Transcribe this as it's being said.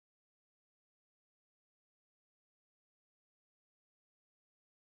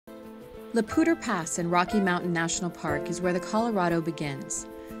Laputa Pass in Rocky Mountain National Park is where the Colorado begins.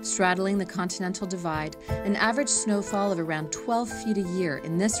 Straddling the Continental Divide, an average snowfall of around 12 feet a year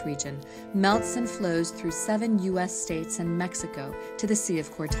in this region melts and flows through 7 U.S. states and Mexico to the Sea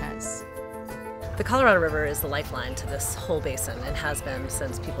of Cortez. The Colorado River is the lifeline to this whole basin and has been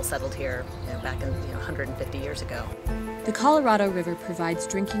since people settled here back in 150 years ago. The Colorado River provides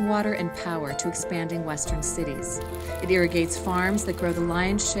drinking water and power to expanding western cities. It irrigates farms that grow the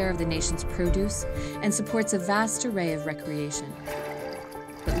lion's share of the nation's produce and supports a vast array of recreation.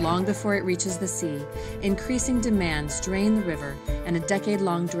 But long before it reaches the sea, increasing demands drain the river, and a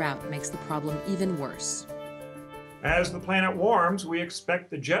decade-long drought makes the problem even worse. As the planet warms, we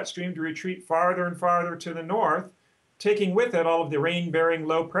expect the jet stream to retreat farther and farther to the north, taking with it all of the rain-bearing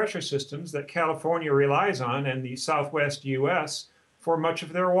low-pressure systems that California relies on and the southwest U.S. for much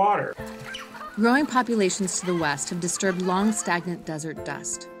of their water. Growing populations to the west have disturbed long stagnant desert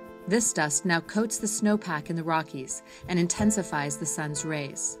dust. This dust now coats the snowpack in the Rockies and intensifies the sun's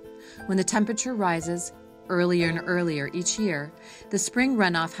rays. When the temperature rises, earlier and earlier each year, the spring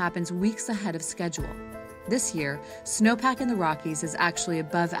runoff happens weeks ahead of schedule. This year, snowpack in the Rockies is actually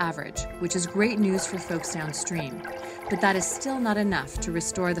above average, which is great news for folks downstream. But that is still not enough to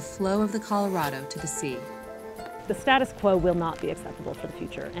restore the flow of the Colorado to the sea. The status quo will not be acceptable for the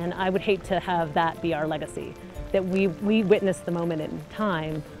future, and I would hate to have that be our legacy, that we witness the moment in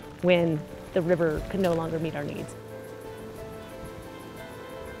time when the river could no longer meet our needs.